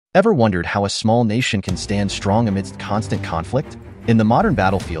Ever wondered how a small nation can stand strong amidst constant conflict? In the modern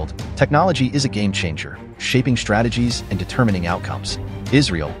battlefield, technology is a game changer, shaping strategies and determining outcomes.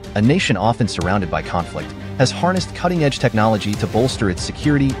 Israel, a nation often surrounded by conflict, has harnessed cutting-edge technology to bolster its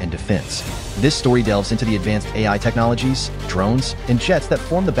security and defense. This story delves into the advanced AI technologies, drones, and jets that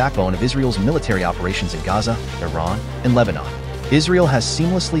form the backbone of Israel's military operations in Gaza, Iran, and Lebanon. Israel has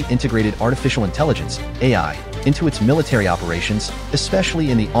seamlessly integrated artificial intelligence, AI, into its military operations,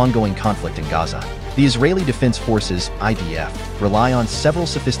 especially in the ongoing conflict in Gaza. The Israeli Defense Forces, IDF, rely on several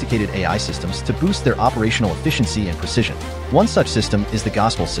sophisticated AI systems to boost their operational efficiency and precision. One such system is the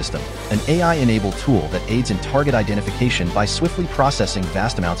Gospel System, an AI-enabled tool that aids in target identification by swiftly processing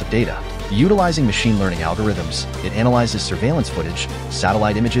vast amounts of data. Utilizing machine learning algorithms, it analyzes surveillance footage,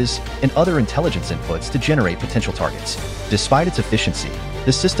 satellite images, and other intelligence inputs to generate potential targets. Despite its efficiency,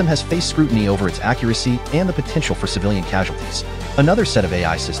 the system has faced scrutiny over its accuracy and the potential for civilian casualties. Another set of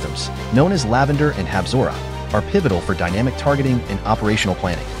AI systems, known as Lavender and Habzora, are pivotal for dynamic targeting and operational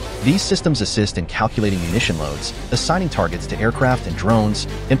planning. These systems assist in calculating munition loads, assigning targets to aircraft and drones,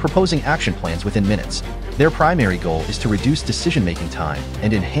 and proposing action plans within minutes. Their primary goal is to reduce decision-making time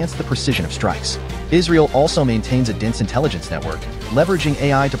and enhance the precision of strikes. Israel also maintains a dense intelligence network, leveraging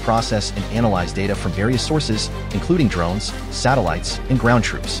AI to process and analyze data from various sources, including drones, satellites, and ground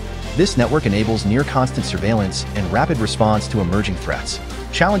troops. This network enables near-constant surveillance and rapid response to emerging threats.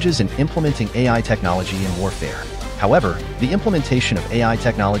 Challenges in implementing AI technology in warfare. However, the implementation of AI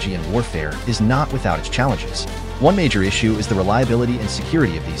technology in warfare is not without its challenges. One major issue is the reliability and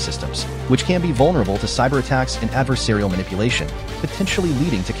security of these systems, which can be vulnerable to cyber attacks and adversarial manipulation, potentially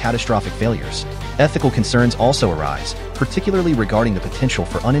leading to catastrophic failures. Ethical concerns also arise, particularly regarding the potential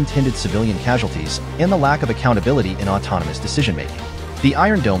for unintended civilian casualties and the lack of accountability in autonomous decision-making. The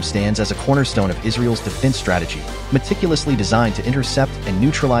Iron Dome stands as a cornerstone of Israel's defense strategy, meticulously designed to intercept and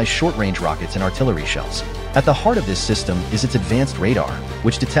neutralize short-range rockets and artillery shells. At the heart of this system is its advanced radar,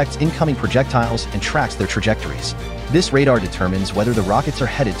 which detects incoming projectiles and tracks their trajectories. This radar determines whether the rockets are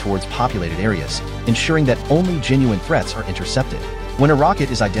headed towards populated areas, ensuring that only genuine threats are intercepted. When a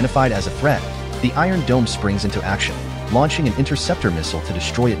rocket is identified as a threat, the Iron Dome springs into action, launching an interceptor missile to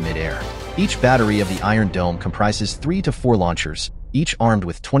destroy it mid-air. Each battery of the Iron Dome comprises 3 to 4 launchers, each armed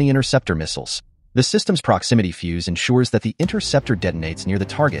with 20 interceptor missiles. The system's proximity fuse ensures that the interceptor detonates near the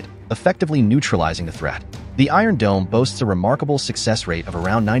target, effectively neutralizing the threat. The Iron Dome boasts a remarkable success rate of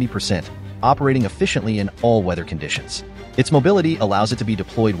around 90%, operating efficiently in all weather conditions. Its mobility allows it to be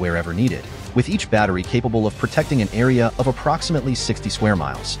deployed wherever needed, with each battery capable of protecting an area of approximately 60 square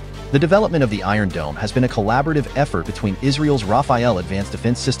miles. The development of the Iron Dome has been a collaborative effort between Israel's Rafael Advanced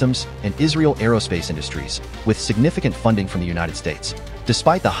Defense Systems and Israel Aerospace Industries, with significant funding from the United States.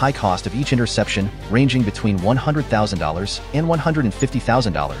 Despite the high cost of each interception, ranging between $100,000 and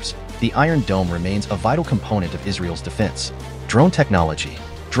 $150,000, the Iron Dome remains a vital component of Israel's defense. Drone technology.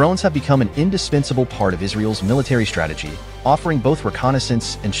 Drones have become an indispensable part of Israel's military strategy, offering both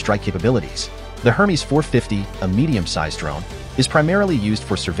reconnaissance and strike capabilities. The Hermes 450, a medium-sized drone, is primarily used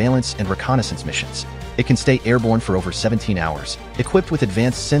for surveillance and reconnaissance missions. It can stay airborne for over 17 hours, equipped with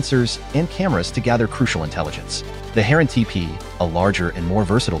advanced sensors and cameras to gather crucial intelligence. The Heron TP, a larger and more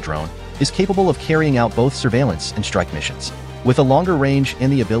versatile drone, is capable of carrying out both surveillance and strike missions. With a longer range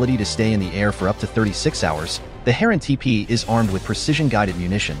and the ability to stay in the air for up to 36 hours, the Heron TP is armed with precision-guided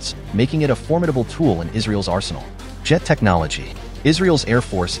munitions, making it a formidable tool in Israel's arsenal. Jet technology. Israel's Air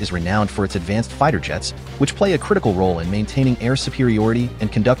Force is renowned for its advanced fighter jets, which play a critical role in maintaining air superiority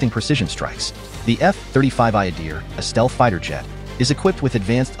and conducting precision strikes. The F-35I Adir, a stealth fighter jet, is equipped with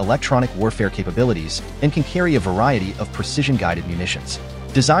advanced electronic warfare capabilities and can carry a variety of precision-guided munitions.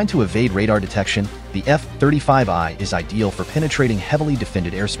 Designed to evade radar detection, the F-35I is ideal for penetrating heavily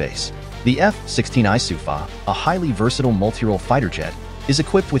defended airspace. The F-16I Sufa, a highly versatile multi-role fighter jet, is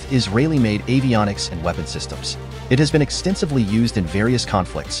equipped with Israeli-made avionics and weapon systems. It has been extensively used in various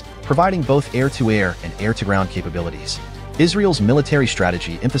conflicts, providing both air-to-air and air-to-ground capabilities. Israel's military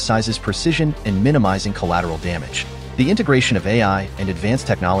strategy emphasizes precision and minimizing collateral damage. The integration of AI and advanced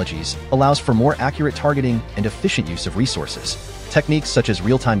technologies allows for more accurate targeting and efficient use of resources. Techniques such as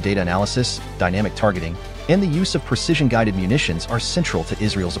real-time data analysis, dynamic targeting, and the use of precision-guided munitions are central to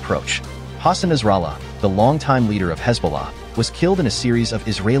Israel's approach. Hassan Nasrallah, the longtime leader of Hezbollah, was killed in a series of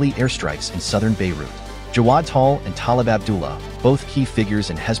Israeli airstrikes in southern Beirut. Jawad Tal and Talib Abdullah, both key figures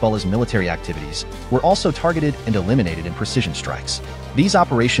in Hezbollah's military activities, were also targeted and eliminated in precision strikes. These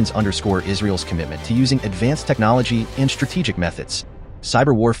operations underscore Israel's commitment to using advanced technology and strategic methods.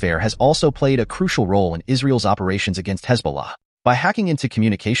 Cyber warfare has also played a crucial role in Israel's operations against Hezbollah. By hacking into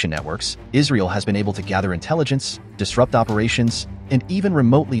communication networks, Israel has been able to gather intelligence, disrupt operations, and even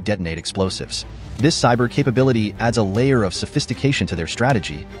remotely detonate explosives. This cyber capability adds a layer of sophistication to their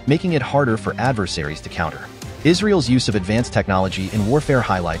strategy, making it harder for adversaries to counter. Israel's use of advanced technology in warfare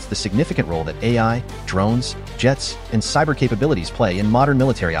highlights the significant role that AI, drones, jets, and cyber capabilities play in modern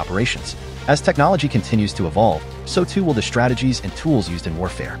military operations. As technology continues to evolve, so too will the strategies and tools used in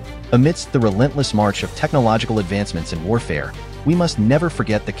warfare. Amidst the relentless march of technological advancements in warfare, we must never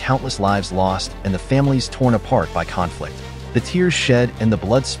forget the countless lives lost and the families torn apart by conflict. The tears shed and the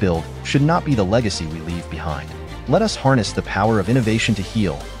blood spilled should not be the legacy we leave behind. Let us harness the power of innovation to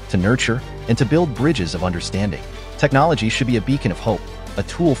heal, to nurture, and to build bridges of understanding. Technology should be a beacon of hope, a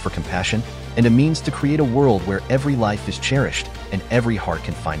tool for compassion, and a means to create a world where every life is cherished and every heart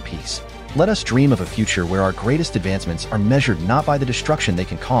can find peace. Let us dream of a future where our greatest advancements are measured not by the destruction they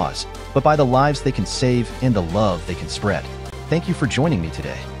can cause, but by the lives they can save and the love they can spread. Thank you for joining me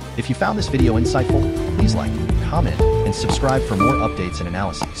today. If you found this video insightful, please like, comment, and subscribe for more updates and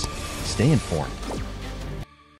analyses. Stay informed.